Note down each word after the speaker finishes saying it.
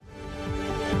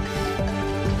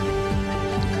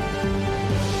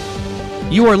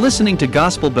You are listening to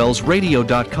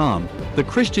GospelBellsRadio.com, the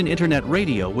Christian internet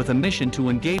radio with a mission to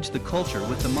engage the culture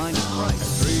with the mind of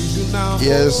Christ.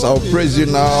 Yes, I'll praise you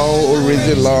now, O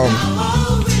risen Lamb.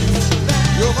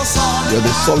 You're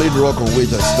the solid rock on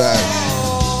which I stand.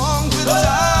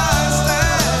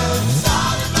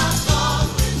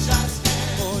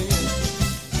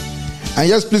 And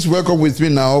yes, please welcome with me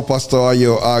now, Pastor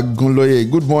Ayo Agunloye.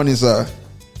 Good morning, sir.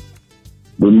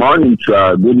 Good morning,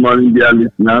 sir. Good morning, dear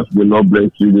listeners. The Lord bless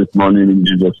you this morning in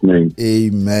Jesus' name.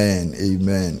 Amen.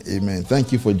 Amen. Amen.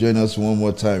 Thank you for joining us one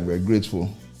more time. We're grateful.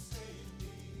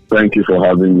 Thank you for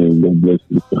having me. God bless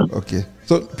you, sir. Okay.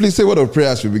 So please say a word of prayer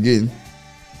as we begin.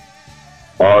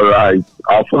 All right.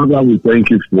 Our Father, we thank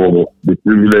you for the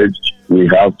privilege we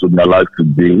have to be alive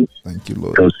today. Thank you,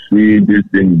 Lord. To see this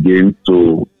thing again,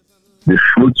 to be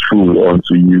fruitful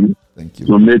unto you. Thank you.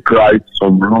 To make right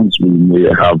some wrongs we may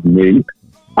have made,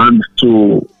 and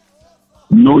to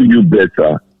know you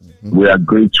better. We are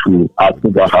grateful out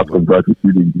of our heart of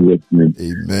gratitude in Jesus' name.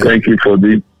 Amen. Thank you for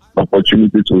this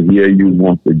opportunity to hear you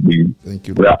once again. Thank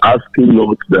you, We Lord. are asking,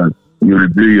 Lord, that you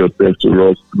reveal yourself to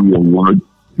us through your word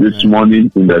this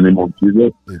morning in the name of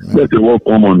Jesus. Amen. Let the word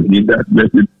come unhindered.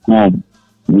 Let it come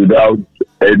without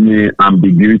any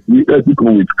ambiguity. Let it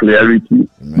come with clarity.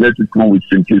 Amen. Let it come with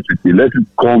simplicity. Let it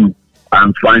come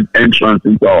and find entrance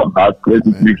into our heart. Let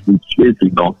it mix with faith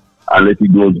in us, and let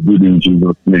it go good in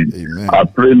Jesus' name. Amen. I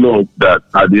pray, Lord, that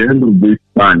at the end of this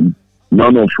time,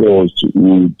 none of us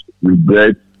would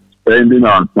regret spending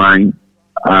our time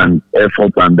and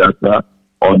effort and data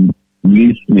on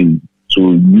listening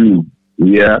to you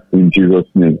here in Jesus'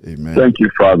 name. Amen. Thank you,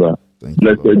 Father. Thank you,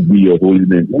 Blessed Lord. be your holy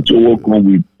name. Let your word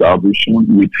come with salvation,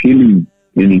 with healing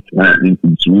in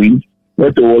its wings.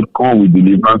 Let your word come with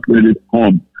deliverance. Let it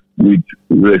come with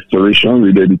restoration,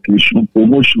 with education,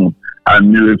 promotion,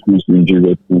 and miracles in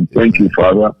Jesus' name. Thank you,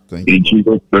 Father. Thank you, In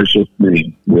Lord. Jesus' precious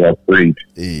name, we have prayed.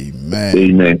 Amen.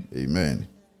 Amen. Amen.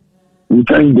 We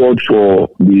thank God for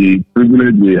the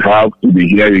privilege we have to be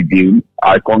here again.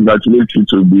 I congratulate you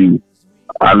to be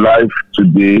alive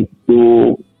today.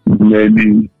 So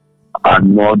many are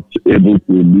not able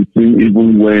to listen,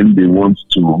 even when they want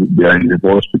to. They are in the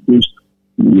hospitals.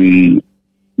 We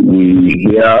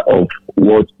hear of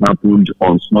what happened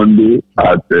on Sunday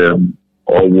at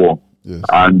Owo, Yes.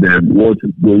 and what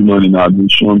is going on in our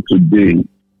nation today.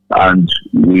 And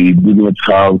we do not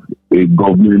have a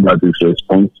government that is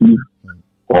responsive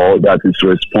or that is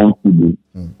responsible.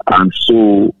 And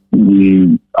so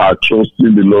we are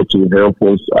trusting the Lord to help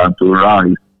us and to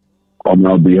rise on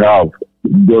our behalf,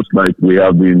 just like we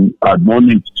have been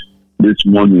admonished this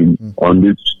morning on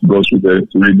this Gospel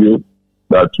Radio,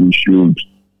 that we should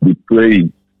be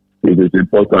praying. It is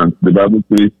important. The Bible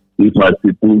says, if my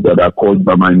people that are called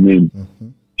by my name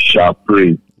shall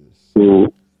pray.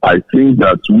 So I think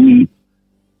that we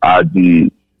are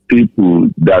the people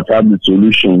that have the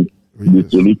solution to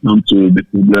the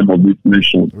problem of this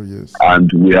nation. Oh, yes.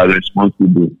 And we are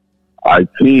responsible. I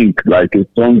think, like a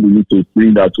song we need to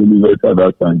sing that only at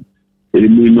that time.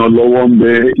 Èmi náà lọ́wọ́ ń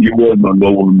bẹ, ìwọ náà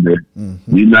lọ́wọ́ ń bẹ.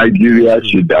 Ní Nàìjíríà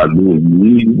ṣe dàlú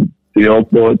ní ṣe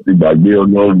ọ̀pọ̀ ti gbàgbé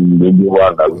Ọlọ́run lójú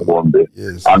wa lọ́wọ́ ń bẹ.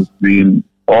 Yes. And seeing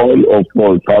all of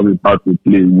us have a part to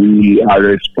play. We are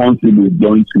responsible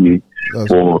jointly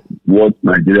for what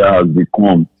Nigeria has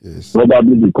become. Yes.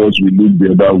 Probably because we look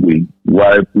the other way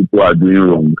while people are doing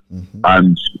wrong,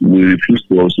 and we refuse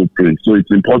to also pray. So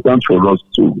it's important for us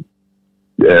to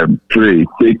pray,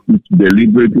 take it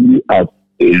deliberately as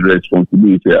a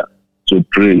responsibility to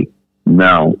pray.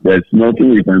 Now, there's nothing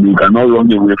we can do. We cannot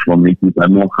run away from it. We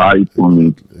cannot hide from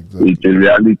it. Exactly. It's a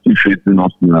reality facing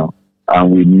us now.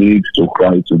 And we need to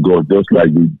cry to God, just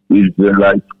like the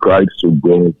Israelites cried to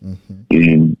God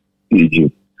in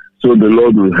Egypt. So the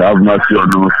Lord will have mercy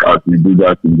on us as we do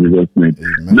that in Jesus' name.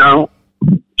 Amen. Now,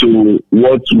 to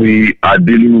what we are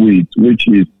dealing with, which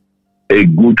is a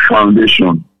good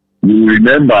foundation. You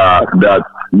remember that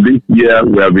this year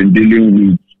we have been dealing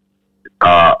with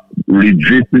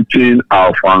revisiting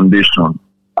our foundation,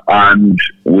 and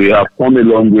we have come a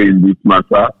long way in this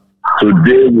matter.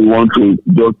 Today we want to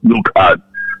just look at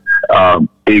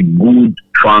a good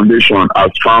foundation as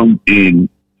found in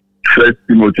 1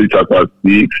 Timothy chapter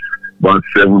 6, verse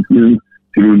 17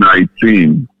 through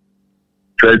 19.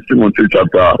 1 Timothy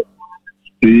chapter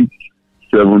 6,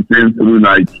 17 through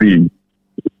 19.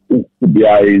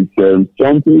 There is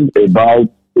something about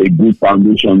a good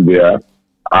foundation there,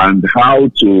 and how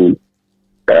to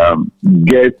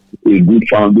get a good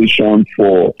foundation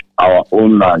for our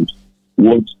own lives,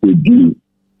 what to do,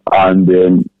 and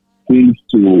things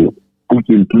to put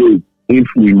in place if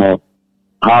we must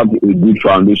have a good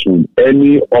foundation.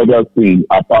 Any other thing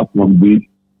apart from this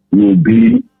will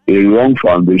be a wrong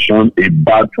foundation, a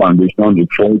bad foundation, a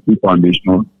faulty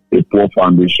foundation, a poor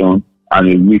foundation, and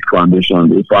a weak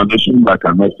foundation, a foundation that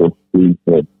cannot sustain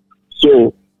itself.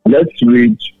 So let's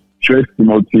read 1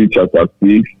 Timothy chapter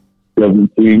 6,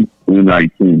 17 to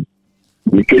 19.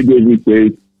 The KJV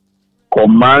says,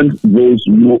 command those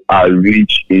who are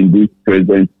rich in this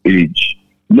present age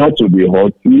not to be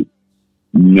haughty,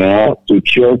 nor to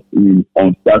trust in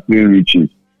uncertain riches,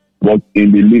 but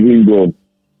in the living God,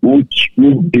 who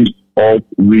gives us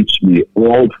richly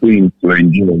all things to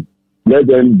enjoy. Let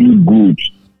them be good,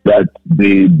 that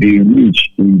they be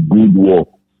rich in good work,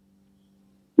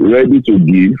 ready to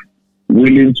give,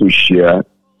 willing to share,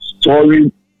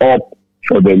 storing up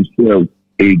for themselves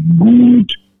a good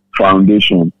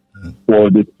foundation for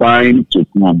the time to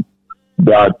come,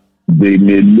 that they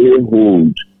may lay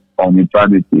hold on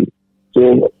eternity.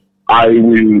 So I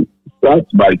will start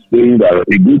by saying that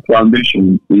a good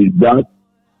foundation is that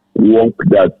work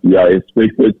that you are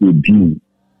expected to do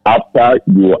after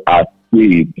you are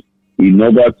saved in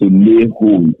order to lay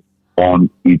hold on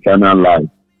eternal life.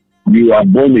 You are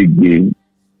born again,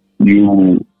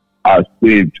 you are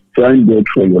saved, thank God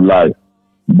for your life,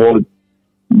 but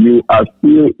you are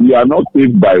not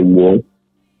saved by work,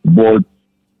 but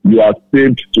you are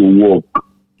saved to work.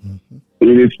 Mm-hmm.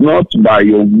 It is not by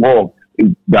your work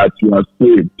that you are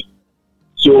saved.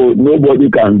 So nobody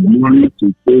can glory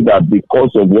to say that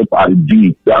because of what I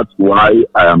did, that's why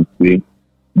I am saved.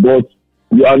 But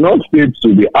you are not saved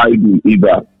to be idle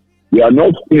either. You are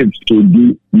not saved to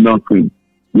do nothing.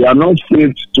 You are not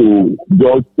saved to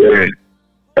just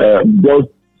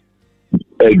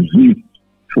exist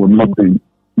for nothing.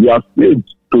 You are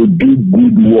saved to do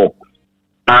good work.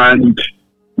 And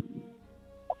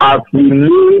as you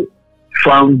lay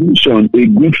foundation, a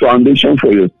good foundation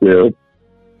for yourself,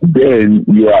 then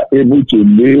you are able to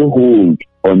lay hold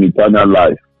on eternal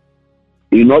life.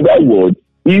 In other words,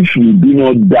 if you do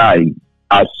not die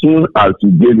as soon as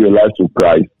you gave your life to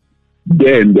Christ,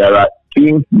 then there are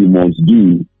things you must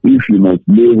do if you must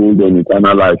lay hold on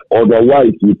eternal life.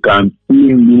 Otherwise, you can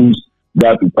still lose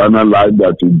that eternal life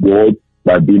that you got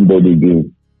by being born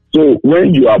again. So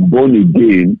when you are born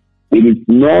again, it is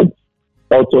not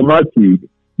automatic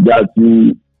that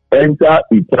you enter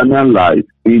eternal life.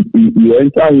 You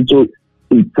enter into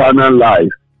eternal life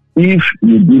if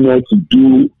you do not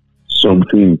do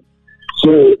something.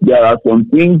 So there are some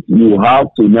things you have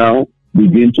to now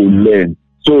begin to learn.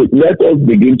 So let us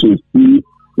begin to see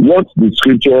what the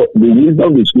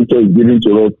wisdom the scripture is giving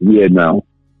to us here now,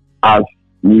 as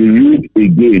we read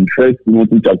again 1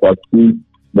 Timothy chapter 2,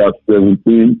 verse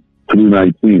 17 through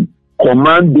 19.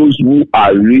 Command those who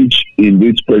are rich in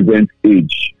this present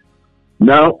age.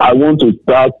 Now I want to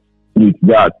start with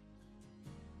that.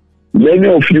 Many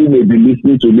of you may be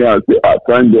listening to me and say,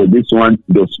 thank God, this one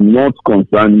does not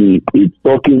concern me. It's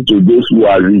talking to those who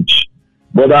are rich.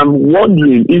 But I'm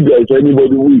wondering if there is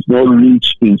anybody who is not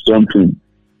rich in something.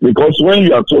 Because when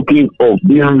you are talking of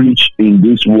being rich in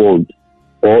this world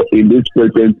or in this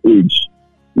present age,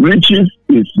 riches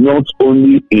is not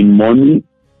only in money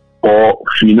or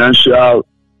financial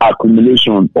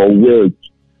accumulation or wealth.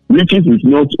 Riches is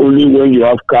not only when you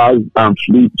have cars and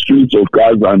streets of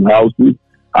cars and houses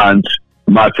and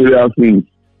material things.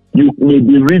 You may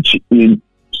be rich in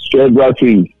several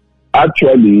things.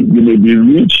 Actually, you may be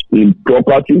rich in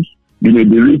properties, you may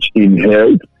be rich in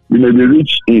health, you may be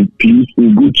rich in peace,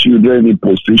 in good children, in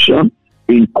position,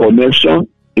 in connection,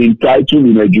 in title,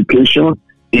 in education,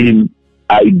 in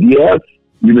ideas.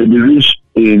 You may be rich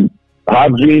in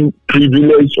having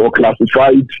privileged or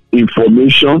classified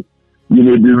information. You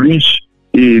may be rich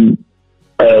in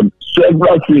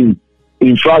several things.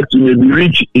 In fact, you may be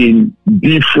rich in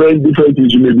different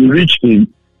things. You may be rich in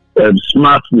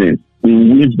smartness,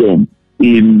 in wisdom,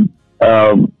 in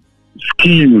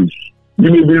skills.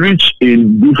 You may be rich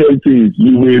in different things.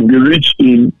 You may be rich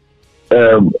in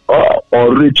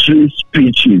oratory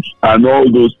speeches and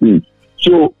all those things.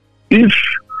 So if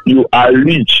you are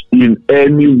rich in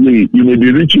any way, you may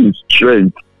be rich in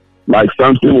strength, like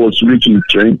Samson was rich in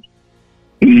strength.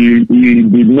 He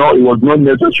was not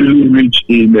necessarily rich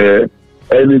in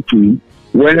anything.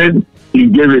 When he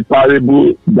gave a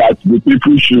parable that the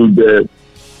people should, the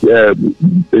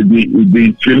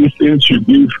Philistines should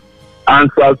give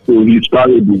answers to his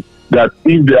parable, that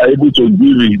if they are able to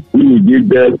give it, he will give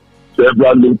them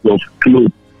several loads of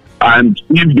clothes. And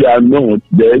if they are not,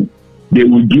 then they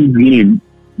will give him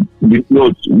the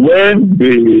clothes. When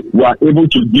they were able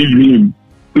to give him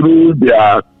through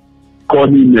their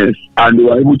cunningness and they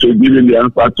were able to give him the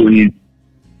answer to his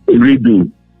riddle,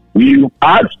 he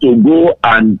had to go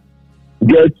and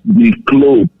get the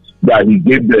clothes that he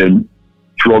gave them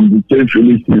from the same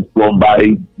Philistines, from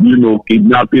by,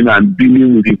 kidnapping and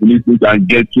dealing with the Philistines and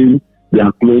getting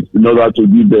their clothes in order to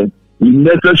give them. He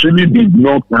necessarily did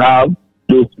not have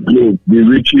those clothes, the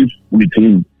riches with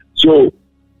him. So,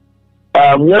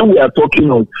 when we are talking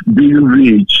of being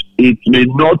rich, it may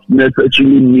not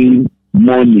necessarily mean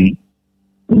money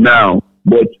now,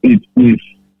 but it is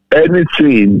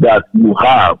anything that you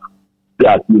have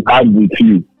with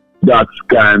you that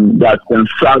can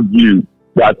serve you,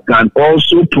 that can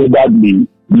also probably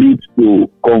lead to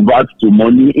convert to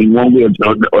money in one way or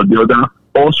the other,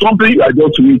 or something you are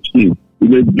just rich in. It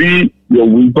may be your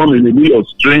wisdom, it may be your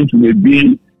strength, it may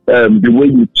be the way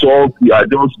you talk, you are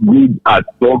just good at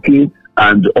talking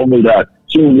and all of that.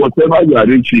 So whatever you are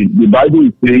rich in, the Bible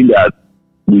is saying that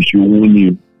we should win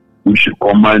you, we should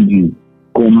command you.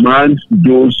 Command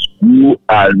those who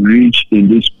are rich in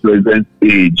this present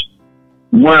age.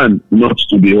 One, not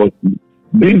to be haughty.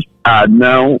 These are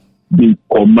now the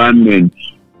commandments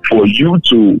for you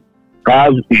to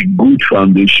have a good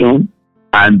foundation,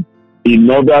 and in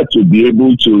order to be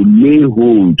able to lay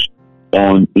hold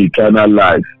on eternal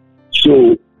life.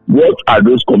 So what are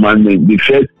those commandments? The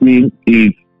first thing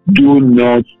is, do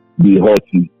not be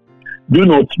haughty. Do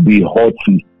not be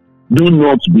haughty. Do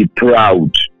not be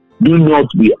proud. Do not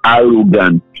be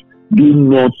arrogant. Do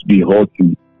not be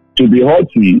haughty. To be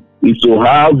haughty is to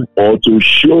have or to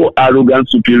show arrogant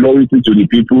superiority to the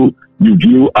people you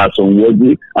view as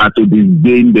unworthy and to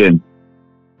disdain them.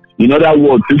 In other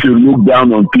words, if you look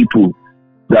down on people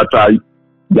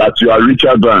that you are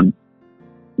richer than,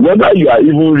 whether you are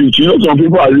even rich, some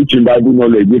people are rich in Bible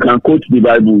knowledge. They can quote the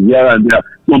Bible here and there.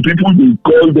 Some people, they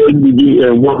call them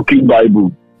the walking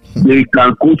Bible. They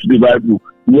can quote the Bible.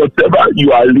 Whatever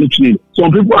you are rich in,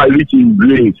 some people are rich in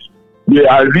grace. They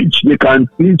are rich, they can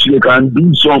teach, they can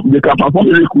do something, they can perform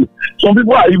miracles. Some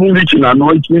people are even rich in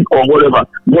anointing or whatever.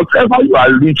 Whatever you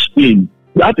are rich in,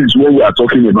 that is what we are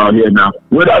talking about here now.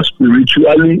 Whether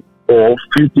spiritually or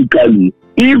physically.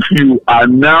 If you are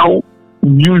now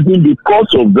using, because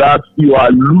of that, you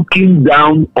are looking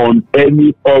down on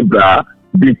any other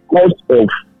because of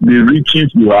the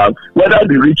riches you have, whether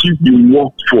the riches you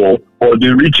worked for or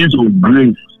the riches of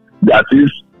grace, that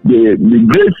is, the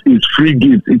grace is free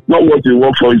gift. It's not what you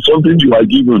work for, it's something you are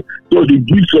given. So the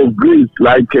gifts of grace,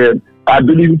 like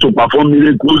ability to perform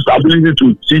miracles, ability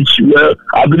to teach well,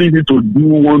 ability to do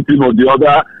one thing or the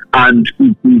other, and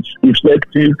it is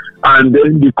effective. And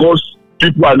then because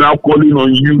people are now calling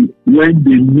on you when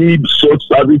they need such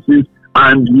services,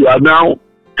 and you are now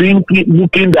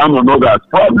looking down on others,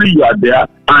 probably you are there,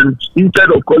 and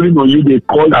instead of calling on you, they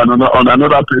call on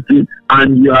another person,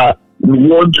 and you are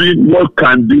wondering, what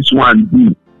can this one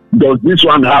do? Does this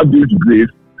one have this grace?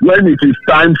 When it is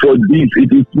time for this,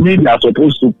 it is me they are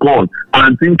supposed to call,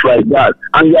 and things like that.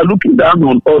 And you are looking down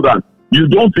on others. You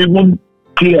don't even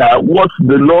care what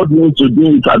the Lord wants to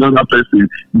do with another person.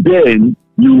 Then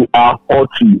you are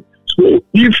haughty. So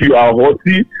if you are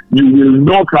haughty, you will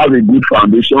not have a good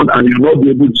foundation, and you will not be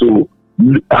able to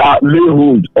lay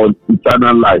hold on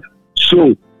eternal life.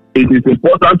 So it is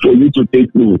important for you to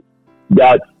take note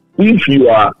that if you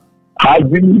are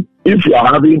having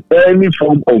any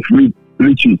form of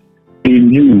riches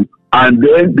in you, and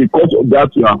then because of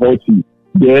that you are haughty,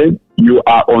 then you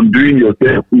are undoing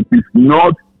yourself. It is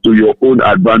not to your own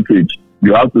advantage.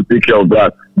 You have to take care of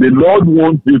that. The Lord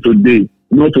wants you today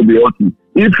not to be haughty.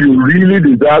 If you really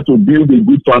desire to build a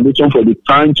good foundation for the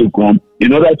time to come,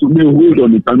 in order to lay hold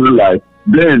on eternal life,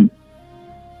 then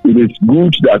it is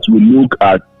good that we look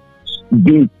at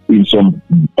this in some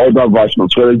other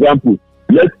versions. For example,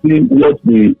 let's see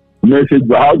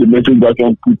how the message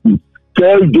version puts it.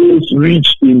 Tell those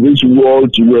rich in this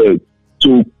world's wealth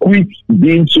to quit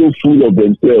being so full of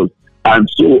themselves and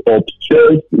so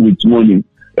obsessed with money.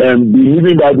 And the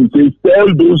Living Bible says,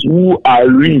 tell those who are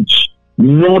rich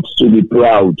not to be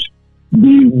proud.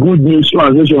 The Good News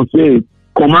Translation says,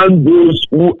 command those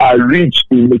who are rich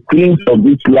in the things of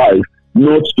this life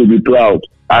not to be proud.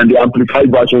 And the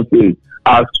Amplified Version says,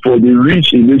 as for the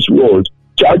rich in this world,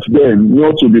 charge them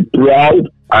not to be proud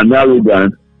and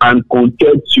arrogant and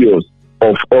contemptuous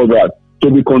of others.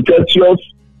 To be contemptuous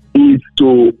is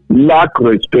to lack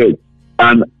respect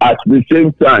and at the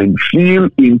same time feel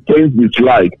intense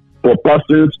dislike for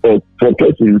persons or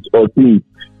things.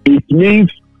 It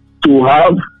means to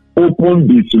have open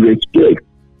disrespect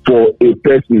for a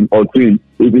person or thing.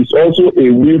 It is also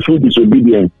a willful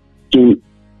disobedience to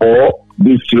or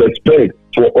disrespect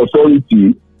for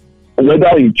authority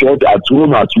whether in church, at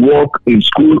home, at work, in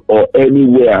school, or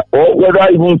anywhere, or whether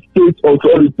even state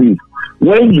authorities,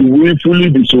 when you willfully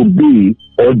disobey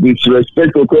or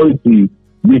disrespect authority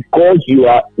because you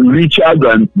are richer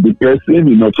than the person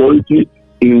in authority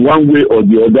in one way or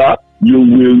the other, you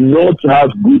will not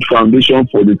have good foundation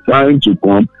for the time to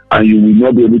come, and you will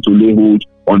not be able to lay hold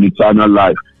on eternal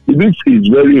life. This is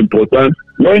very important.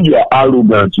 When you are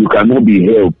arrogant, you cannot be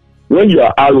helped. When you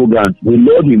are arrogant, the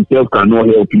Lord himself cannot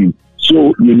help you.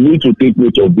 So you need to take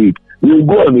note of it. We'll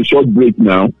go on a short break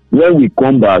now. When we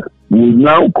come back, we'll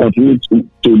now continue to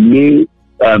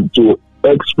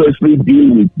expressly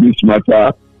deal with this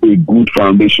matter a good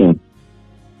foundation.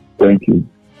 Thank you.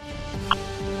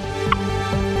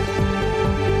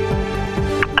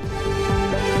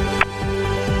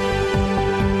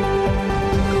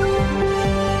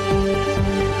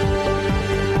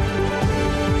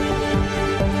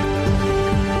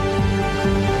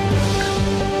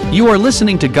 You are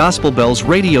listening to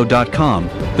GospelBellsRadio.com,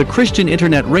 the Christian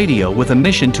internet radio with a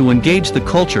mission to engage the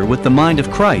culture with the mind of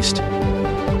Christ.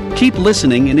 Keep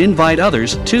listening and invite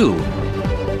others too.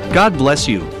 God bless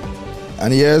you.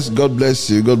 And yes, God bless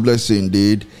you. God bless you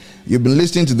indeed. You've been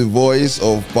listening to the voice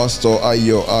of Pastor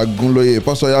Ayo Agunloye.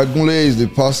 Pastor Ayo Agunloye is the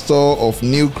pastor of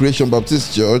New Creation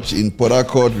Baptist Church in Port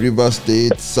Harcourt, Rivers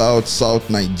State, South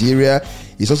Nigeria.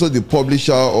 He's also the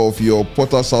publisher of your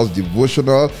Potter's House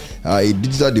devotional, a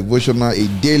digital devotional, a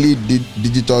daily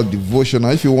digital devotional.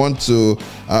 If you want to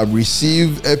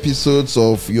receive episodes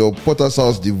of your Potter's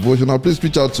House devotional, please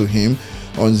reach out to him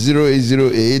on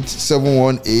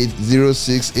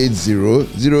 0808-718-0680,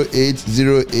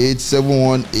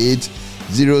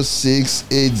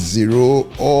 0808-718-0680,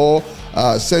 or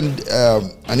send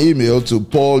an email to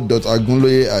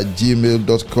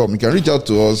paul.agunloye@gmail.com. You can reach out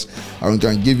to us and we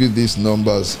can give you these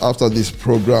numbers after this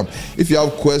program. If you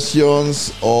have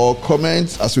questions or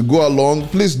comments as we go along,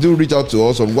 please do reach out to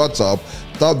us on WhatsApp.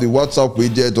 Tap the WhatsApp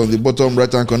widget on the bottom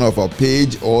right hand corner of our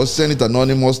page, or send it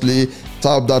anonymously.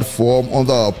 Tap that form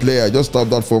under our player. Just tap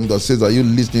that form that says, "Are you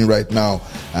listening right now?"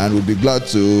 And we'll be glad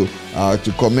to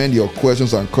commend your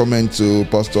questions and comment to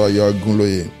Pastor Ayo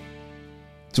Agunloye.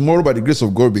 Tomorrow, by the grace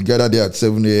of God, we'll be gathered here at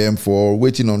 7 a.m. for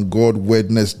Waiting on God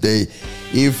Wednesday.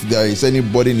 If there is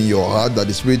anybody in your heart that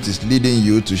the Spirit is leading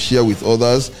you to share with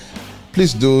others,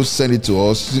 please do send it to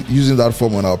us using that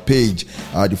form on our page.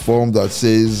 The form that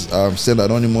says send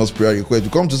anonymous prayer request. You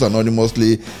come to us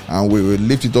anonymously and we will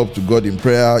lift it up to God in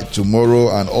prayer tomorrow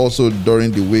and also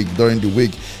during the week.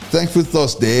 Thankful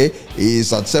Thursday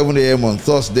is at 7 a.m. on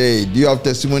Thursday. Do you have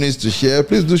testimonies to share?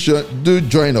 Please do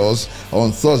join us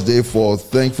on Thursday for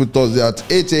Thankful Thursday at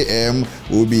 8 a.m.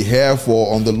 We'll be here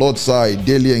for On the Lord's Side,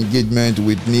 daily engagement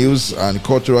with news and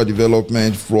cultural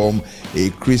development from a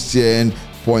Christian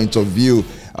point of view.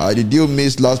 Did you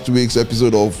miss last week's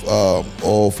episode of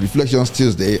Reflections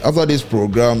Tuesday? After this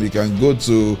program, you can go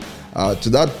to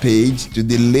that page, to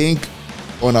the link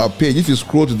on our page. If you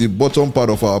scroll to the bottom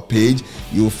part of our page,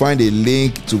 you'll find a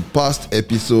link to past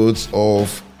episodes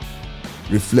of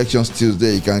Reflections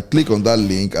Tuesday. You can click on that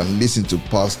link and listen to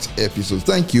past episodes.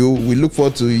 Thank you. We look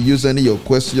forward to you sending your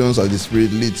questions as the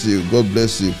Spirit leads you. God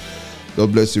bless you.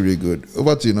 God bless you really good.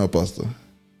 Over to you now, Pastor.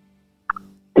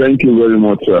 Thank you very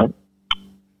much, sir.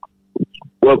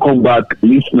 Welcome back,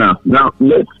 listener. Now,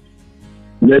 let's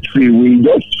see. We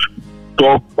just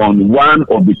talk on one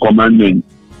of the commandments.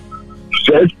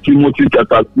 1 Timothy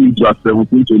chapter 6, verse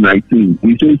 17 to 19.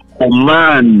 It says,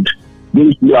 "Command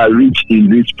those who are rich in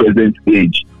this present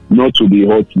age not to be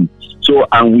haughty." So,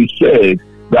 and we said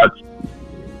that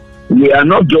we are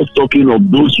not just talking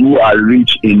of those who are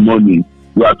rich in money.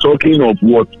 We are talking of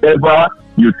whatever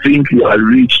you think you are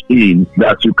rich in,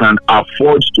 that you can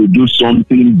afford to do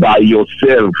something by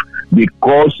yourself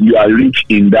because you are rich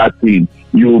in that thing.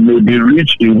 You may be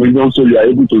rich in wisdom, so you are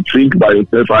able to think by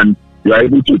yourself and you are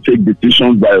able to take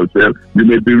decisions by yourself. You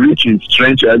may be rich in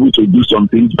strength, you are able to do some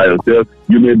things by yourself.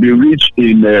 You may be rich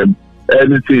in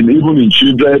anything, even in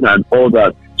children and all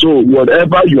that. So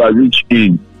whatever you are rich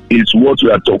in is what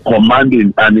we are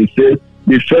commanding. And it says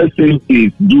the first thing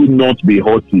is, do not be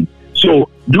haughty. So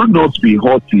do not be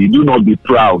haughty, do not be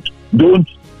proud. Don't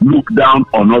look down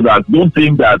on others. Don't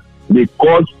think that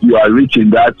because you are rich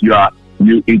in that,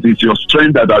 it is your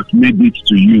strength that has made it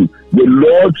to you. The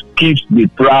Lord keeps the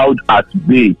proud at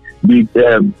bay. Those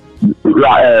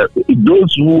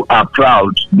who are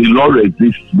proud, the Lord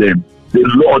resists them. The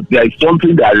Lord, there is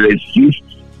something that resists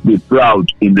the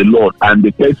proud in the Lord, and the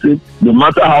person, no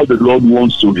matter how the Lord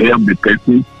wants to help the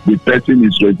person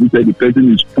is resisted, the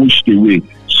person is pushed away.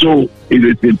 So it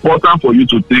is important for you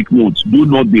to take notes. Do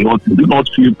not be haughty. Do not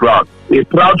feel proud. A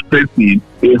proud person,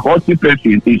 a haughty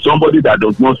person, is somebody that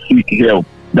does not seek help,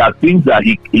 that thinks that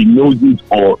he knows it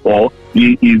or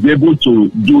he is able to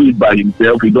do it by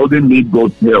himself. He doesn't need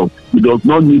God's help. He does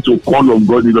not need to call on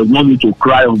God. He does not need to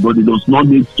cry on God. He does not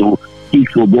need to speak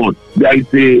for God. There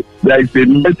is a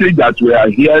message that we are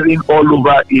hearing all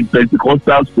over in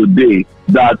Pentecostals today,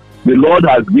 that the Lord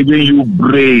has given you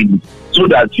brains so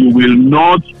that you will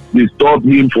not disturb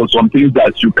him for some things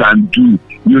that you can do.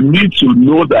 You need to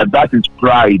know that that is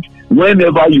pride.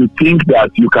 Whenever you think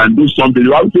that you can do something,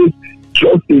 you have to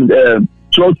trust in the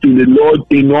Lord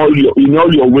in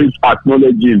all your ways,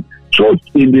 acknowledging. Trust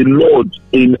in the Lord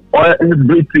in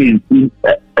everything, in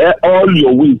all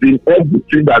your ways, in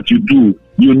everything that you do.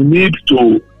 You need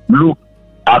to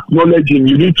acknowledge him.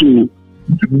 You need to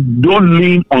don't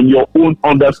lean on your own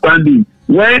understanding.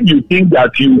 When you think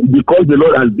that because the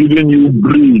Lord has given you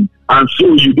brain, and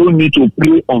so you don't need to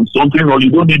pray on something, or you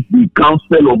don't need the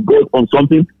counsel of God on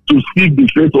something, to seek the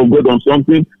face of God on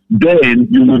something, then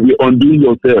you will be undoing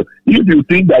yourself. If you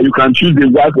think that you can choose a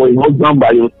wife or a husband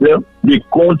by yourself,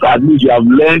 because at least you have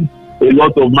learned a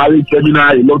lot of marriage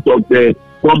seminar, a lot of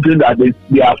something that they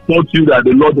have taught you that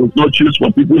the Lord does not choose for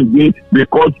people again,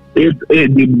 because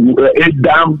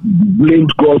Adam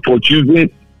blamed God for choosing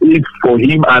it for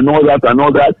him and all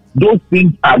that. Those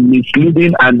things are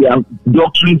misleading and they are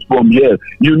doctrines from hell.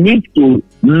 You need to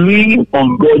lean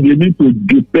on God. You need to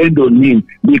depend on him,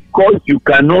 because you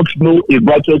cannot know a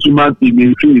virtuous woman in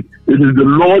his faith. It is the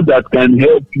Lord that can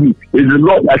help you. It is the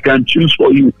Lord that can choose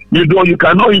for you. You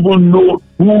cannot even know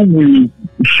who will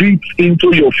fit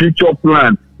into your future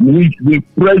plan with the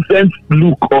present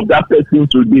look of that person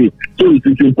today. So it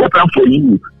is important for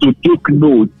you to take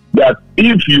note that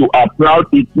if you are proud,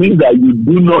 it means that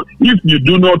if you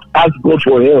do not ask God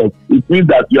for help, it means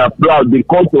that you are proud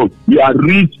because of you are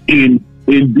rich in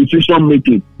decision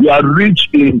making, you are rich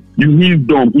in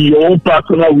wisdom, in your own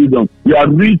personal wisdom, you are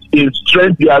rich in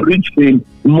strength, you are rich in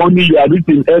money, you are rich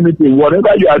in anything,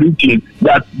 whatever you are rich in,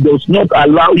 that does not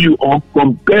allow you or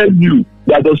compel you,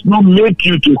 that does not make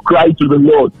you to cry to the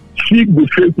Lord. Seek the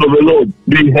face of the Lord.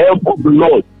 The help of the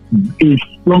Lord is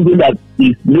something that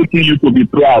is making you to be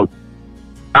proud.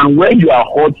 And when you are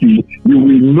haughty, you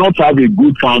will not have a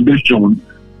good foundation,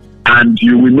 and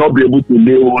you will not be able to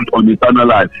lay hold on eternal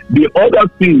life. The other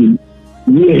thing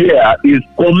we hear is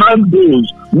command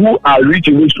those who are rich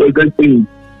in this present thing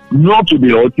not to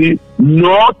be haughty,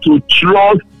 not to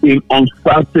trust in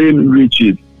uncertain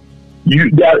riches.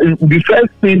 The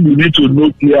first thing you need to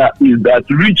note here is that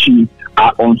riches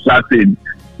are uncertain.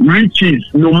 Riches,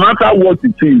 no matter what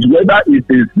it is, whether it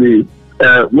is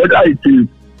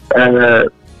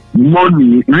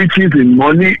money, riches in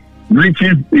money,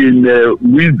 riches in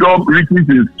wisdom, riches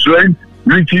in strength,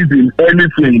 riches in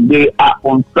anything, they are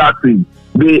uncertain.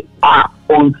 They are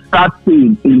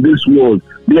uncertain in this world.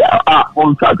 They are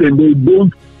uncertain.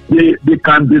 They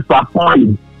can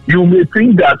disappoint. You may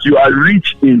think that you are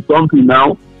rich in something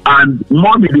now, and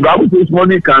money, the Bible says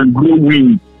money can grow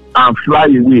wings and fly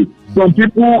away. Some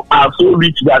people are so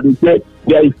rich that they say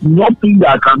there is nothing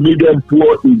that can make them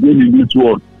poor again in this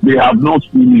world. They have not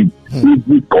seen it. It's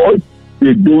because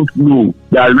they don't know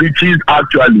that riches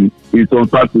actually is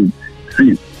uncertain.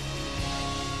 See,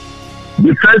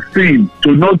 the first thing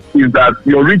to note is that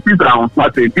your riches are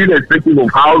uncertain, irrespective of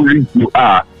how rich you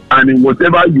are, and in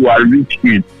whatever you are rich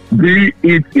in. Be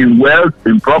it in wealth,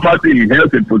 in property, in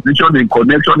health, in position, in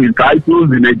connection, in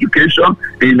titles, in education,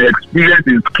 in experience,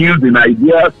 in skills, in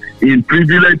ideas, in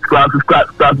privilege,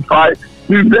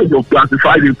 privilege of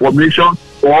classified information,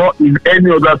 or in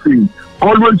any other thing.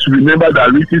 Always remember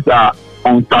that riches are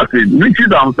uncertain.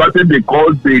 Riches are uncertain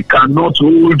because they cannot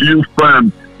hold you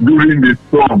firm during the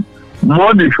storm.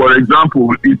 Money, for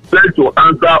example, is said to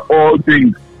answer all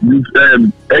things.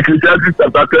 Ecclesiastes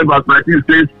chapter 10 verse 19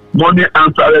 says, money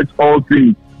answereth all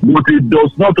things, but it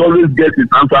does not always get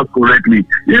its answers correctly.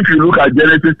 If you look at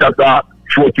Genesis chapter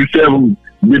 47,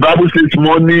 the Bible says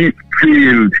money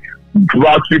failed.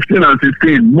 Verse 15 and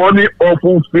 16, money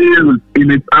often fails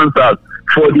in its answers,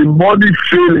 for the money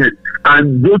faileth.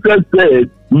 And Joseph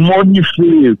said, money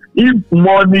fails. If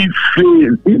money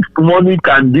fails, if money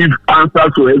can give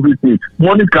answers to everything,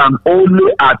 money can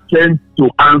only attempt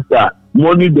to answer.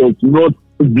 Money does not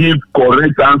give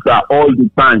correct answer all the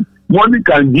time. Money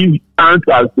can give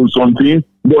answers to some things,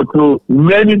 but to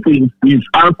many things, his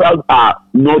answers are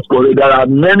not correct. There are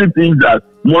many things that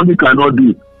money cannot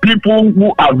do. People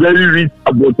who are very rich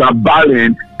but are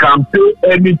barren can pay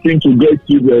anything to get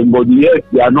children, but yet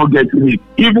they are not getting it.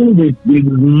 Even with the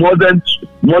modern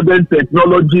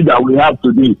technology that we have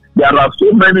today, there are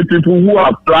so many people who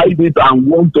have tried it and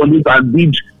worked on it and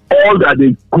did all that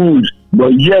they could, but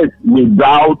yet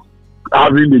without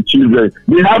having the children.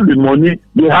 They have the money,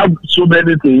 they have so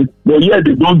many things, but yet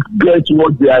they don't get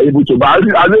what they are able to buy.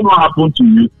 Has it not happened to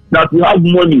you that you have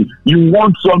money, you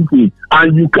want something,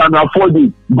 and you can afford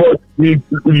it, but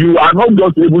you are not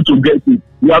just able to get it.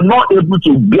 You are not able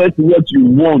to get what you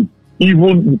want,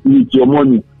 even with your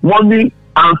money. Money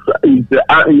answer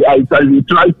it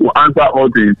tries to answer all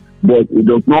things, but it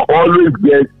does not always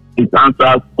get its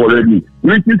answers correctly.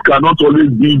 Riches cannot always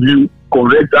give you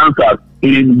correct answers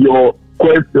in your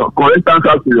question, correct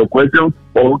answers to your questions,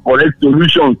 or correct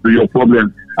solutions to your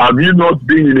problems. Have you not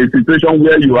been in a situation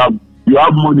where you have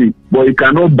money, but you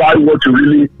cannot buy what you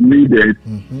really needed?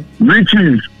 Mm-hmm.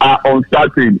 Riches are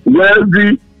uncertain.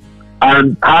 Wealthy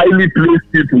and highly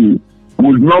placed people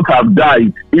would not have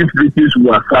died if riches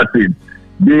were certain.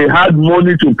 They had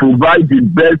money to provide the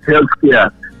best health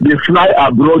care. They fly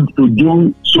abroad to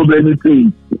do so many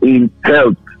things in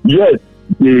health. Yes,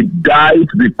 they died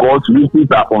because riches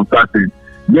are uncertain.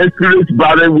 Desperate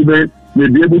barren women may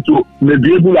be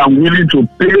able and willing to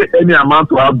pay any amount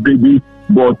to have babies,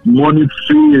 but money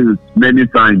fails many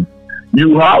times.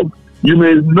 You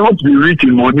may not be rich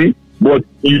in money, but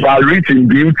you are rich in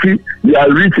beauty, you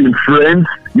are rich in friends,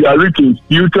 you are rich in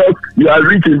tutors, you are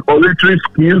rich in oratory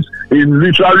skills, in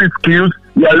literary skills,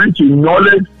 you are rich in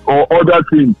knowledge or other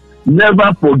things.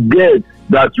 Never forget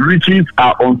that riches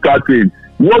are uncertain.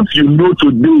 What you know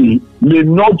today may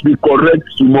not be correct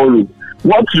tomorrow.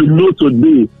 What you know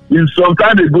today is some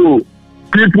time ago,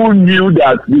 people knew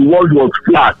that the world was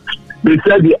flat. They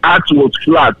said the earth was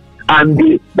flat, and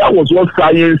that was what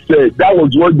science said. That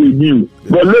was what they knew.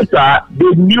 But later,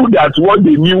 they knew that what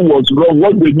they knew was wrong.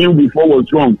 What they knew before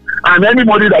was wrong. And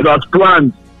anybody that has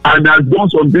planned and has done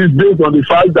some things based on the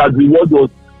fact that the world was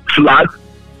flat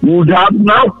would have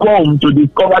now come to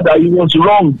discover that it was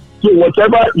wrong. So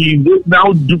whatever he is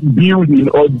now building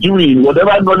or doing,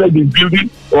 whatever knowledge is building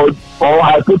or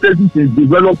hypothesis is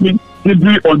developing,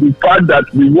 simply on the fact that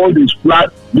the world is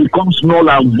flat, becomes null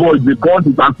and void because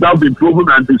it has now been proven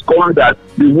and discovered that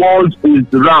the world is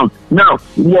round. Now,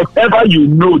 whatever you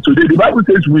know today, the Bible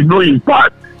says we know in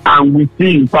part and we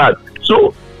see in part.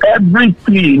 So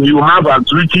everything you have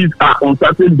as riches are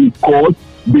uncertain because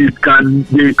they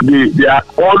are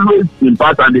always in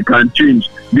part and they can change.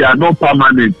 They are not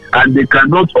permanent and they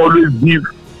cannot always give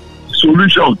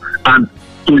solutions and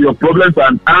to your problems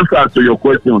and answers to your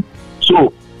questions.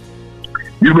 So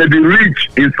you may be rich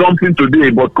in something today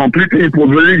but completely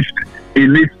impoverished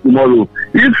in it tomorrow.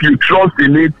 If you trust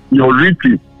in it, your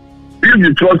riches. If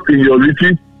you trust in your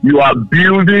riches, you are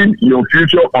building your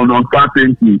future on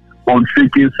uncertainty, on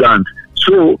shaking sand.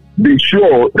 So be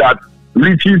sure that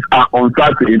riches are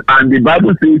uncertain, and the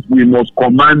Bible says we must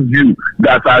command you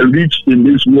that are rich in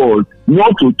this world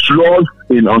not to trust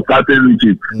in uncertain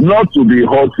riches, not to be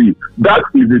haughty. That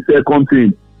is the second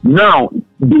thing. Now,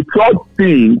 the third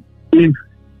thing is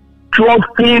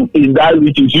trusting in that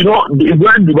riches. You know,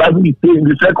 when the Bible is saying,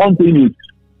 the second thing is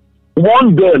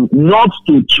warn them not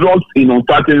to trust in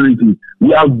uncertain riches. We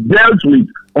have dealt with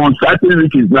uncertain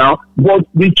riches now, but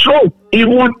the trust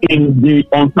even in the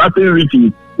uncertain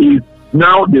riches is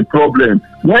now the problem.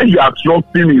 When you are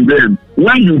trusting in them,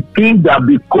 when you think that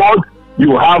because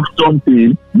you have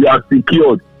something, you are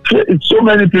secured. So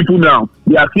many people now,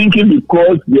 they are thinking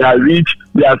because they are rich,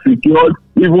 they are secured,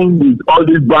 even with all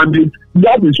these bandits.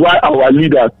 That is why our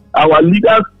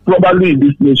leaders probably in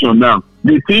this nation now,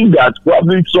 they think that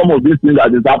probably some of these things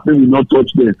that is happening will not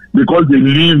touch them because they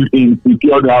live in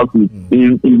secured houses,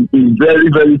 in very,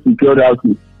 very secured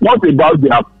houses. What about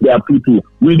their people?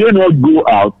 Will they not go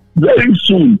out? Very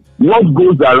soon, what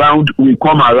goes around will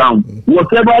come around.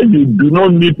 Whatever you do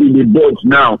not nip in the bud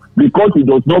now, because it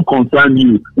does not concern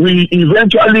you, will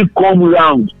eventually come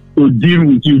around to deal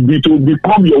with you, to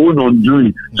become your own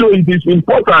undoing. So it is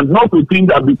important not to think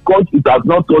that because it has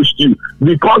not touched you,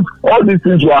 because all these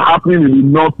things were happening in the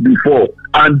north before,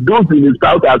 and those in the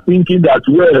south are thinking that,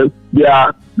 well, they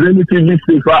are relatively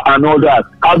safer and all that.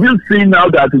 Have you seen now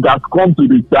that it has come to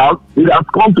the south, it has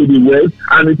come to the west,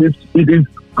 and it is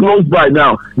close by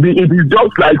now? It is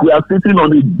just like we are sitting on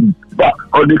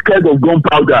the keg of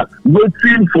gunpowder,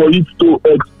 waiting for it to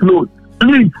explode.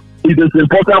 Please, it is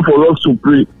important for us to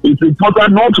pray. It's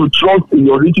important not to trust in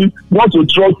your riches, not to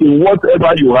trust in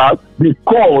whatever you have,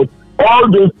 because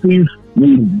all those things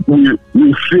will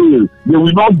fail. They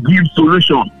will not give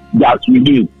solutions that we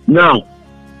need. Now,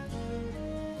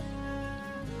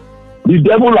 The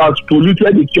devil has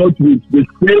polluted the church with the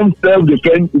same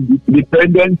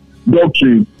self-dependent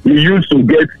doctrine he used to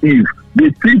get Eve. They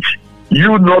teach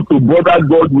you not to bother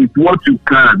God with what you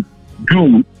can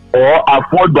do or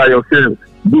afford by yourself.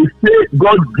 They say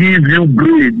God gave you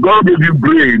brain. God gave you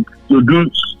brain to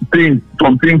do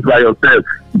some things by yourself.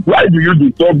 Why do you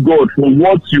disturb God for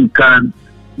what you can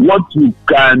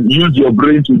use your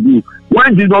brain to do?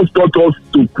 When Jesus taught us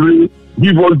to pray,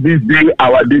 give us this day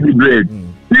our daily bread.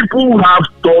 People have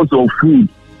stores of food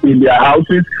in their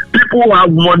houses. People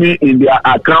have money in their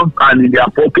accounts and in their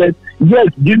pockets. Yes,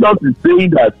 Jesus is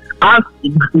saying that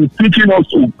he's teaching us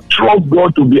to trust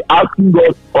God, to be asking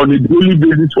God on a daily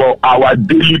basis for our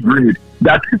daily bread.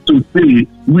 That is to say,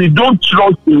 we don't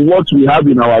trust in what we have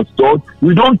in our stores.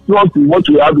 We don't trust in what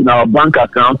we have in our bank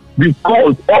account,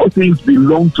 because all things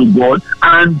belong to God,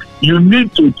 and you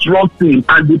need to trust Him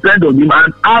and depend on Him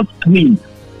and ask Him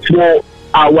for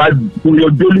your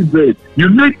daily bread. You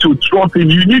need to trust Him.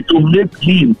 You need to make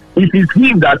Him. It is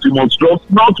Him that you must trust,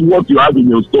 not what you have in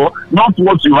your store, not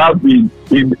what you have in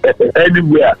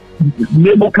anywhere.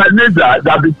 Nebuchadnezzar,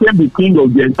 that became the king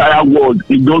of the entire world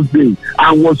in those days,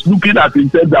 and was looking at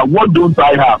himself that, what don't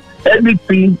I have?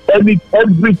 Everything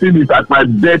is at my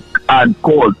beck and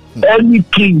call. Any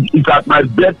king is at my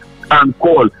beck and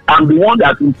call. I'm the one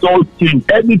that insults king.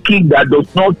 Any king that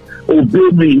does not obey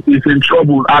me is in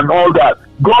trouble, and all that.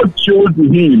 God showed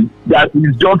him that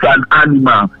he's just an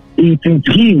animal. It is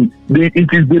Him. It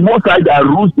is the Most High that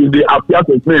rules in the affairs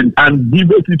of men and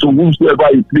giveth it to whomsoever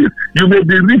He please. You may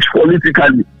be rich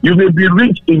politically. You may be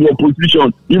rich in your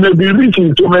position. You may be rich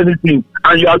in so many things,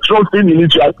 and you are trusting in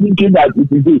it. You are thinking that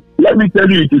it is it. Let me tell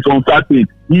you, it is uncertain.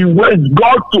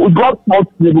 God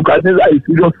taught Nebuchadnezzar a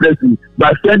serious lesson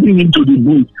by sending him to the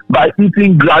bush, by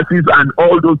eating grasses and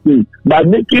all those things, by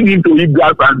making him to eat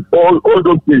grass and all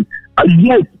those things. And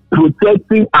yet,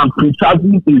 protecting and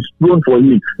preserving his throne for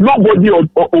him. Nobody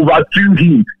overthrew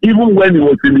him, even when he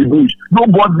was in the bush.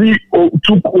 Nobody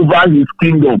took over his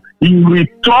kingdom. He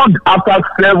returned after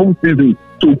 7 seasons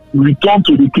to return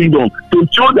to the kingdom, to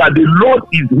show that the Lord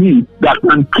is He that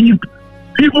can keep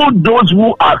even those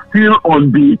who are still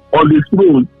on the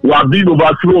throne, who are being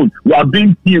overthrown, who are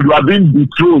being killed, who are being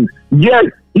dethroned. Yes,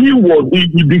 he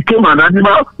became an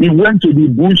animal. He went to the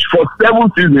bush for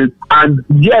 7 seasons, and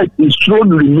yet his throne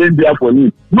remained there for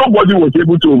him. Nobody was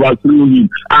able to overthrow him.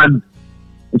 And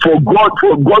for God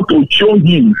to show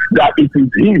him that it is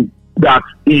Him that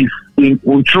is in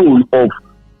control of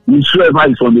whosoever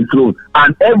is on the throne.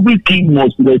 And every king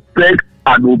must respect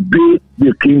and obey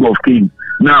the King of Kings.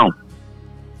 Now,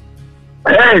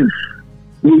 hence,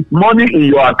 with money in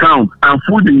your account and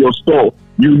food in your store,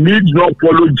 you need not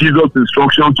follow Jesus'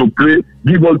 instruction to pray,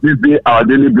 give us this day our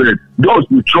daily bread. Thus,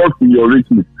 you trust in your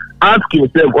riches. Ask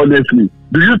yourself honestly,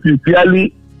 do you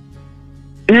sincerely,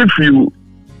 if you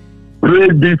pray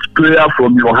this prayer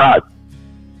from your heart,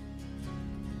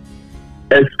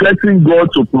 expecting God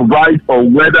to provide, or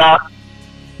whether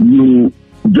you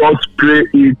just pray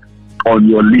it on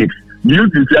your lips? Do you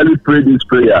sincerely pray this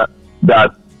prayer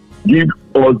that give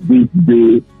us this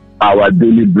day our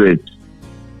daily bread?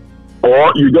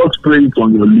 Or you just pray it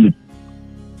on your lips?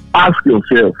 Ask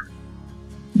yourself.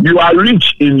 You are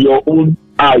rich in your own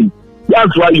eyes.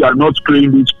 That's why you are not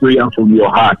praying this prayer from your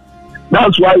heart.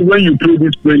 That's why when you pray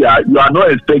this prayer, you are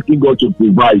not expecting God to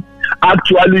provide.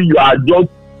 Actually,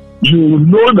 you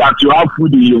know that you have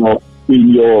food in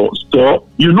your store.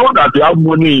 You know that you have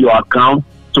money in your account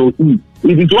to eat.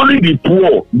 It is only the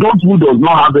poor, those who does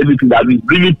not have anything, that is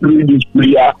really praying this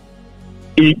prayer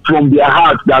from their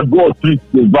heart, that God please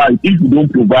provide. If you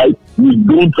don't provide, we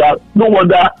don't have. No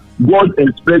wonder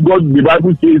the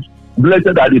Bible says,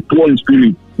 blessed are the poor in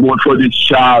spirit, but for they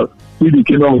shall see the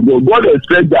kingdom of God. God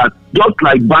expects that, just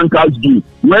like bankers do,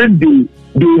 when they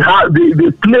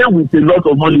play with a lot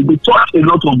of money, they touch a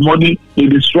lot of money in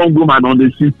the strong room and on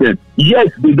the system. Yes,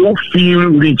 they don't feel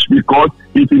rich because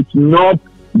it is not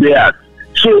theirs.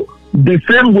 So the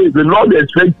same way, the Lord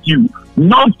expects you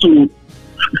not to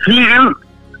feel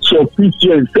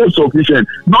self-sufficient,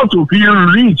 not to feel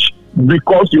rich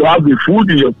because you have the food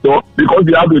in your store, because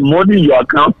you have the money in your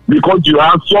account, because you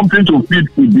have something to feed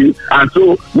today. And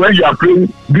so when you are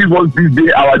praying, give us this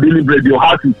day our daily bread, your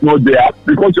heart is not there,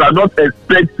 because you are not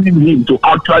expecting Him to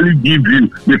actually give you,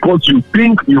 because you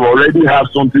think you already have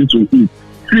something to eat.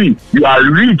 See, you are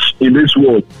rich in this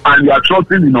world, and you are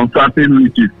trusting in uncertain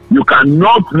riches. You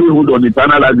cannot lay hold on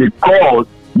eternal life because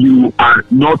you are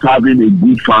not having a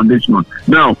good foundation.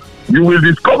 Now, you will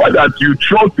discover that you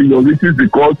trust in your riches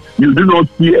because you do not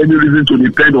see any reason to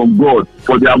depend on God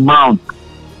for the amount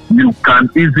you can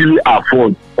easily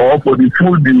afford, or for the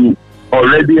food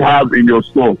already have in your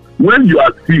store. When you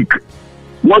are sick,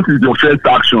 what is your first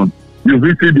action? You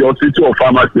visit the hospital or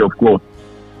pharmacy, of course.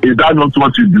 Is that not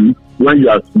what you do when you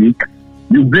are sick?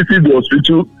 You visit the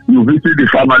hospital, you visit the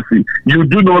pharmacy. You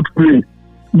do not pray.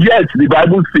 Yet the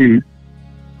Bible says,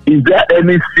 is there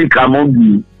any sick among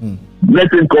you?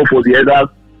 Let him call for the others,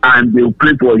 and they will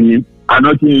pray for him,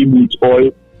 anointing him with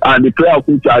oil, and the prayer of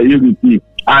which shall heal with him.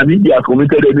 And if he has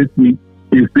committed anything,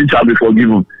 his sin shall be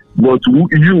forgiven. But who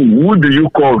do you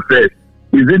call first?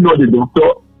 Is it not the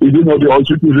doctor? Is it not the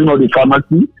hospital? Is it not the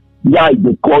pharmacy? Why?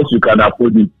 Because you can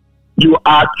afford it. You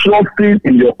are trusting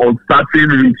in your uncertain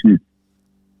riches.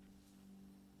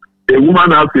 A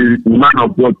woman asked a man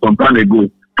of God some time ago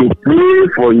to pray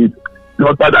for his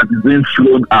daughter that is being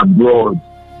flown abroad.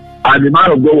 And the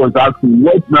man of God was asking,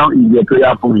 what now is your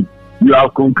prayer point? You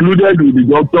have concluded with the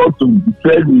doctor to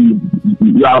say you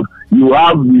have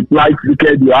the flight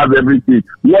ticket, you have everything.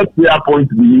 What prayer point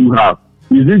do you have?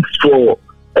 Is it for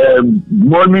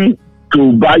money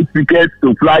to buy tickets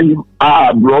to fly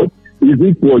abroad? Is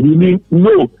it for healing?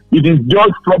 No, it is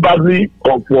just probably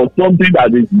for something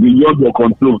that is beyond your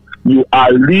control. You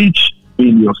are rich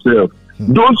in yourself.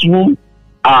 Those who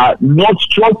are not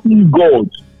trusting God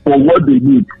for what they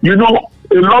need. You know,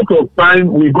 a lot of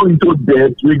time we go into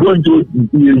debt, we go into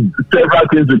several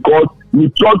things because we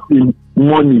trust in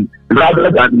money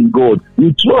rather than in God.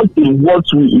 We trust in what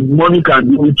money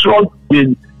can do. We trust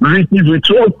in riches. We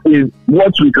trust in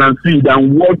what we can see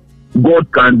than what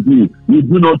God can do. We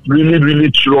do not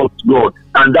really trust God,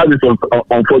 and that is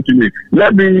unfortunate.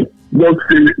 Let me just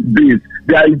say this: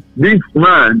 there is this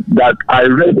man that I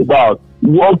read about. He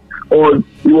was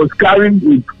carrying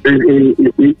a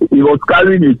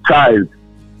child,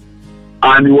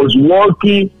 and he was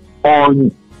walking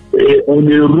on a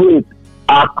rope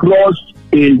across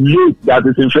a lake that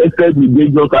is infested with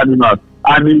dangerous animals,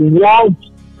 and he walked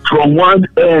from one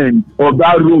end of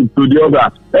that road to the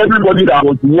other. Everybody that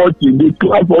was watching, they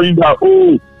clapped for him that,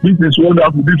 oh, this is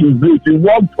wonderful, this is great. He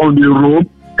walked on the road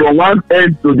from one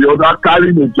end to the other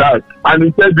carrying a child, and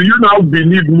he said, do you now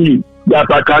believe me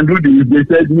that I can do this? They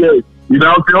said yes. He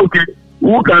now said, okay,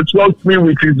 who can trust me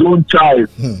with his own child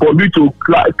for me to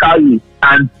carry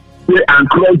and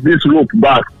cross this rope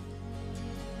back?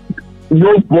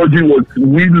 Nobody was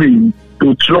willing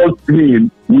to trust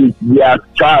him with their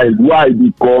child. Why?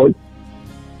 Because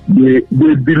they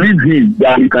believe him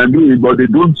that he can do it, but they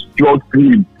don't trust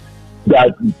him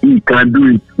that he can do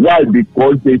it. Why?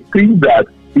 Because they think that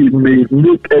he may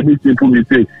make any simple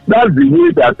mistake. That's the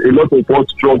way that a lot of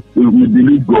us trust. We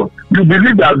believe God. You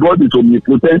believe that God is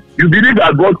omnipotent. You believe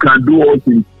that God can do all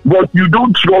things, but you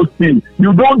don't trust him.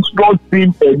 You don't trust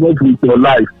him enough with your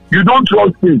life. You don't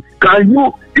trust him. Can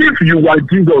you, if you were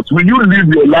Jesus, will you live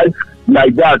your life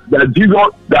like that? That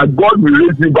God will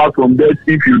raise you back from death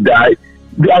if you die?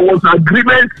 There was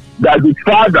agreement that the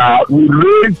Father will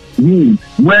raise him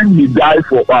when he died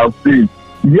for our sins.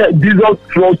 Yet Jesus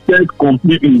trusted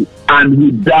completely, and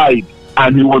he died,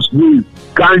 and he was raised.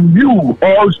 Can you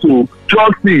also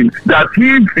trust him that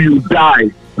if you die,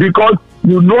 because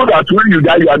you know that when you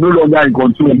die you are no longer in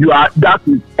control, that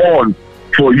is all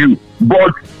for you,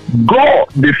 but God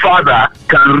the Father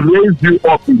can raise you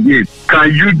up again?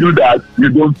 Can you do that? You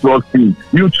don't trust him.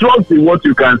 You trust in what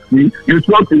you can see, you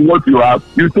trust in what you have,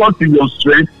 you trust in your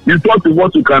strength, you trust in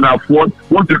what you can afford,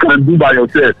 what you can do by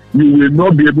yourself. You will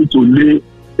not be able to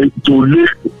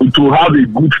have a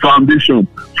good foundation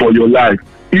for your life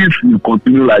if you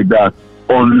continue like that,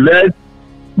 unless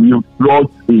you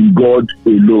trust in God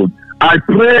alone. I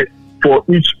pray for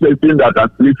each person that has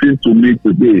listened to me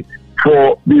today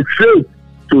for the faith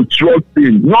to trust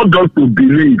him, not just to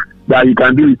believe that he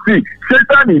can do it. See,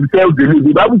 Satan himself believes.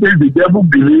 The Bible says the devil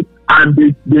believes, and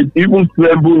they even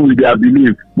tremble with their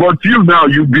belief. But you now,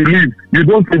 you believe, you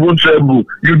don't even tremble,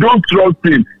 you don't trust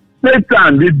him.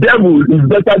 Satan, the devil, is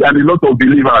better than a lot of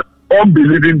believers,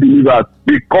 unbelieving believers,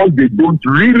 because they don't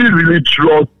really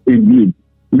trust in him.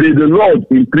 May the Lord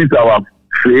increase our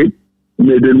faith.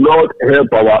 May the Lord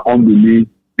help our unbelief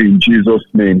in Jesus'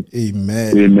 name.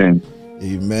 Amen. Amen.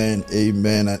 Amen.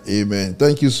 Amen and amen.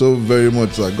 Thank you so very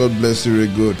much, sir. God bless you very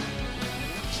good.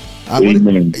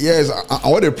 Amen. I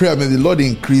want to pray. May the Lord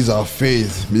increase our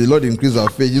faith. May the Lord increase our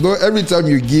faith. You know, every time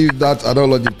you give that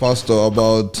analogy, Pastor,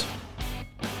 about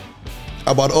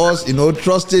us,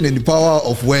 trusting in the power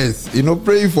of wealth,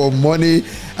 praying for money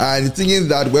and thinking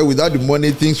that, well, without the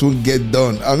money, things won't get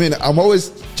done. I mean, I'm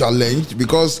always challenged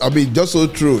because, just so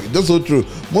true.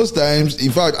 Most times,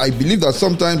 in fact, I believe that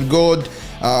sometimes God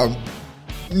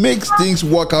makes things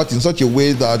work out in such a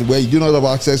way that where you do not have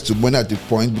access to money at the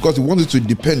point, because he wants you to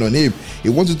depend on him. He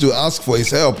wants you to ask for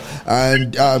his help.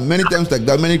 And many times like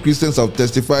that, many Christians have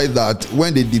testified that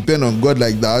when they depend on God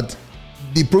like that,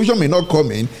 the provision may not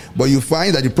come in, but you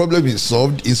find that the problem is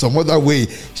solved in some other way,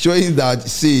 showing that,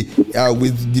 see,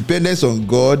 with dependence on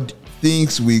God,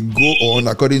 things will go on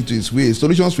according to his way.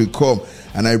 Solutions will come.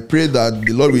 And I pray that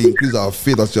the Lord will increase our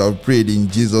faith as you have prayed in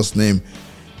Jesus' name.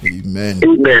 Amen.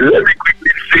 Amen. Let me quickly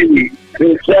say,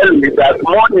 sincerely, that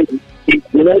money is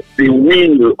not the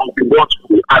will of the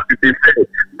gospel, as it is said.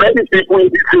 Many people,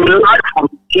 it is a life from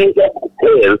the kingdom of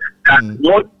hell that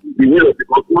not the will of the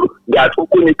gospel that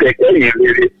open it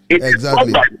again. It is not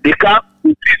that they can't.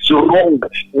 It is wrong.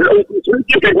 It's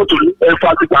making people to lose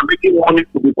emphasis and making money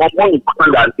to become more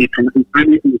important than it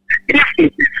really is. If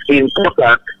it is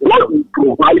important, God will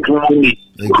provide money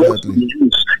for us to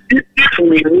use. If we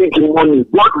need money,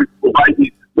 God will provide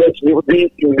it. But the will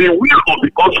of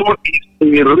the gospel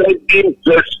is a ready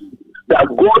vessel that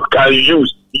God can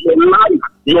use. Your life,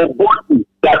 your body,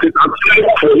 that is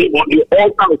available for him on the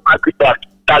altar of sacrifice,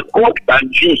 that God can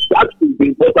use. That is the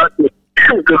important thing.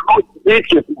 If the Lord needs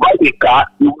to provide a car,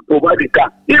 he will provide a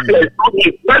car. If there is no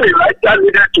need, when Elijah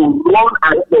needed to run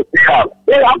ahead of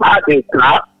Ahab had a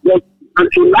car, but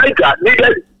Elijah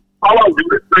needed power of the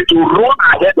Holy Spirit to run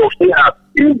ahead of Ahab.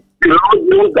 If the Lord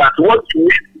knows that what you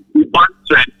need is bad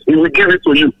strength, he will give it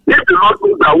to you. If the Lord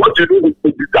knows that what you need is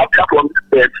to disappear from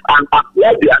this earth and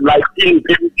apply their life, he will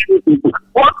give it to you.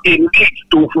 What he needs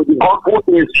to for the gospel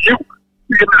is you.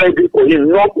 Be ready for him,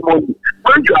 not money.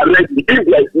 When you are ready, if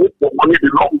there is need for money,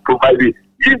 the Lord will provide it.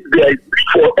 If there is need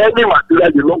for any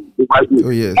material, the Lord will provide it. Oh,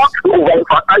 yes. Not to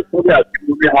overemphasize money as it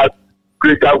really has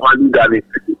greater value than it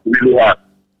really has.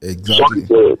 Exactly.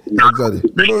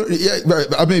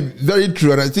 I mean, very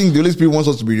true. And I think the Holy Spirit wants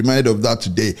us to be reminded of that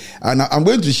today. And I'm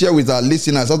going to share with our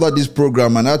listeners after this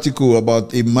program an article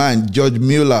about a man, George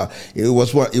Mueller. It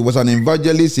was an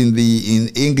evangelist in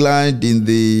England in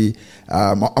the.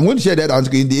 I'm going to share that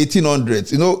article in the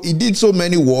 1800s. You know, he did so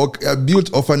many work, built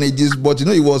orphanages, but you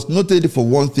know, he was noted for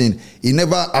one thing. He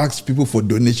never asked people for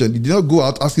donation. He did not go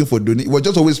out asking for donation. He was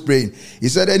just always praying. He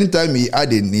said anytime he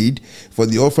had a need for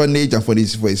the orphanage and for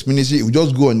his ministry, he would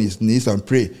just go on his knees and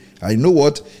pray. And you know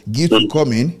what? Gifts will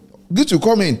come in.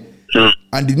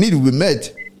 And the need will be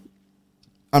met.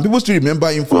 And people still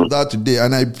remember him for that today.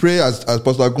 And I pray, as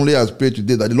Pastor Akunle has prayed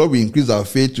today, that the Lord will increase our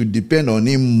faith to depend on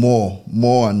him more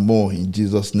and more in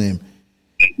Jesus' name.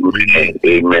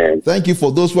 Amen. Thank you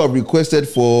for those who have requested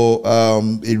for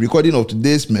a recording of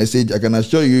today's message. I can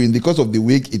assure you, in the course of the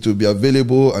week, it will be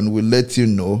available and we'll let you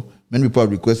know. Many people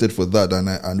have requested for that,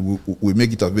 and we'll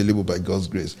make it available by God's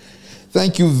grace.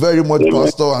 Thank you very much,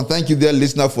 Pastor, and thank you, dear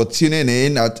listener, for tuning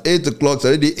in. At 8 o'clock, it's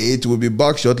already 8. We'll be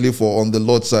back shortly for On the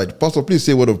Lord's Side. Pastor, please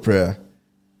say a word of prayer.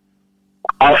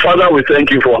 Our Father, we thank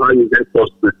you for how you helped us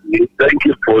today. Thank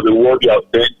you for the word you have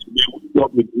sent. We will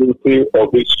not be guilty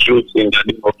of this truth in the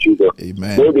name of Jesus.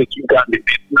 Amen. Lord, that you can be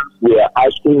business, we are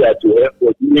asking that you help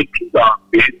us make our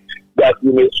faith, that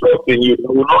we may trust in you.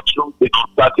 We will not trust in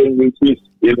uncertainties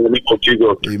in the name of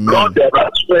Jesus. Amen. God, there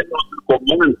are strength to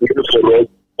command for us.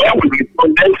 When we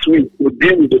return next week to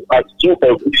deal with the part 2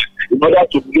 of this, in order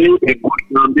to build a good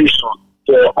foundation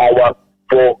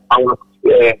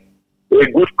a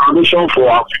good foundation for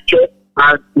our future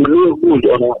and to live good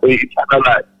on our eternal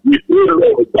life. We pray,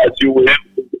 Lord, that you will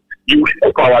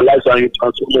help our lives and you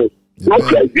transform us. Not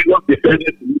like Jesus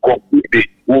dependent on you completely,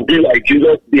 will be like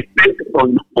Jesus dependent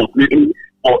on you completely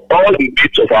for all the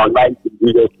needs of our lives in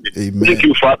Jesus' name. Amen. Thank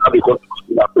you, Father, because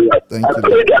of our prayer. I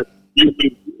pray that you will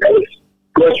bless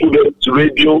Gospel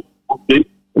Radio, okay,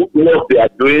 what they are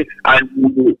doing, and you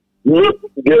will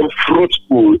make them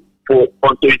fruitful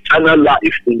unto eternal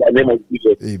life in the name of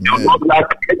Jesus. Amen. You will not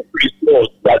lack any resource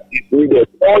that is needed,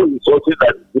 all resources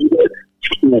that is needed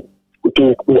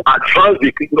to advance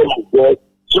the kingdom of God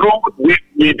through this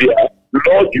media.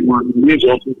 Lord, you will release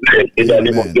unto them in the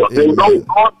name of Jesus. They will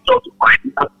not just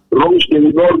find that they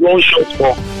will not run short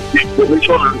of the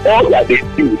information and all that they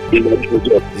do in the name of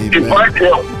Jesus. Divine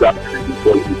help is available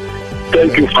for you.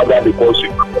 Thank you, Father, because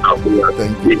you have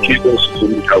Thank you. In Jesus'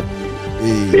 name, help.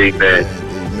 Amen.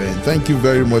 Amen. Thank you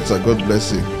very much, sir. God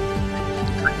bless you.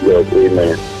 Yes,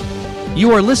 amen.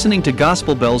 You are listening to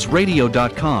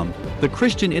GospelBellsRadio.com, the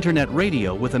Christian internet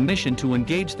radio with a mission to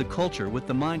engage the culture with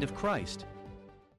the mind of Christ.